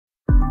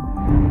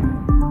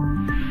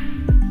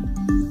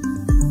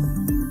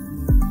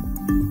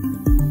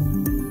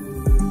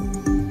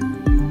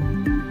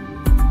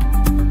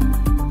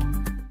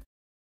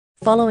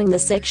Following the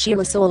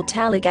sexual assault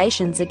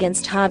allegations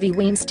against Harvey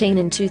Weinstein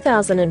in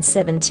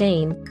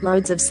 2017,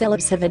 loads of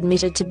celebs have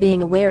admitted to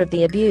being aware of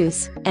the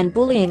abuse and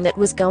bullying that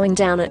was going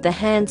down at the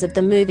hands of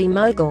the movie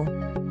mogul.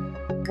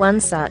 One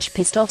such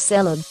pissed-off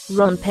celeb,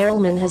 Ron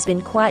Perlman, has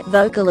been quite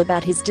vocal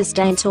about his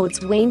disdain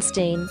towards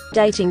Weinstein,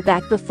 dating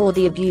back before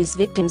the abuse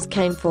victims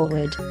came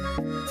forward.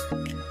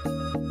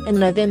 In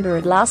November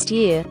of last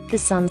year, the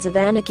Sons of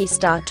Anarchy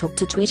star took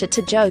to Twitter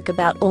to joke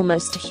about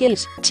almost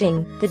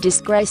hitting the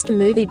disgraced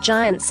movie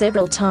giant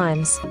several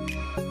times.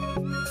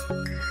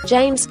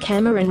 James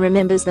Cameron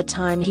remembers the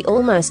time he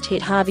almost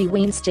hit Harvey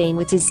Weinstein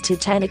with his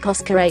Titanic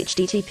Oscar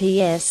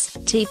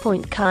https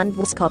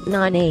t.KR.Gossip.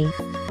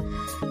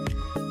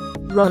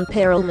 Ron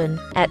Perlman,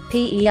 at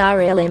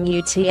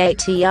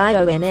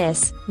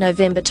Perlmutation,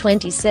 November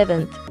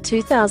 27,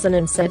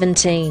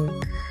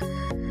 2017.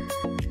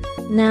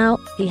 Now,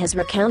 he has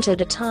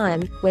recounted a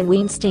time when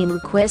Weinstein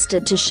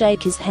requested to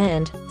shake his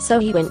hand, so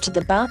he went to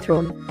the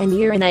bathroom and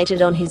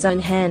urinated on his own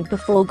hand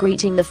before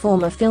greeting the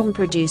former film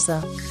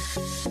producer.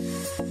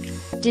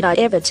 Did I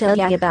ever tell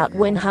ya about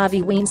when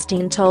Harvey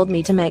Weinstein told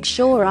me to make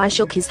sure I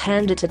shook his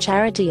hand at a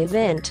charity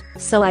event,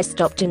 so I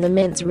stopped in the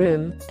men's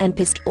room and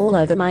pissed all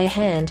over my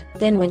hand,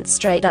 then went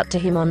straight up to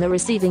him on the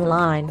receiving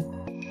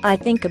line. I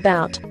think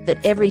about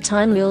that every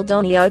time Lil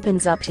Donnie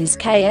opens up his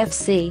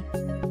KFC.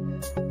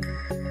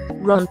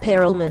 Ron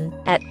Perlman,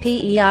 at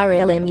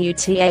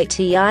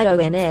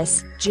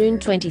Perlmutation, June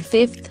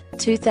 25,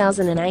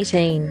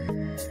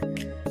 2018.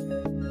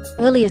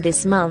 Earlier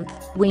this month,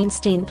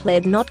 Weinstein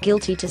pled not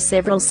guilty to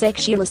several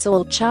sexual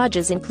assault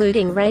charges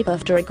including rape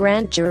after a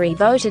grand jury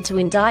voted to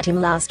indict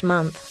him last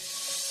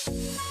month.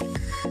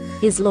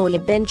 His lawyer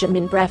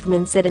Benjamin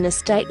Brafman said in a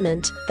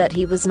statement that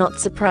he was not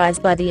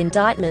surprised by the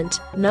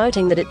indictment,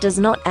 noting that it does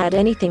not add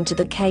anything to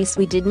the case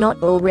we did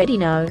not already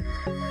know.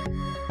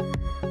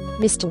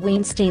 Mr.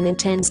 Weinstein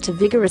intends to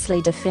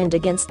vigorously defend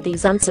against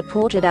these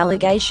unsupported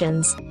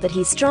allegations that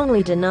he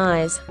strongly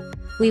denies.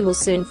 We will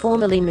soon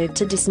formally move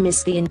to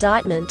dismiss the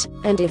indictment,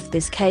 and if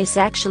this case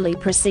actually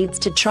proceeds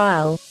to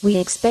trial, we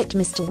expect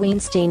Mr.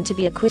 Weinstein to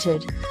be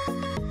acquitted.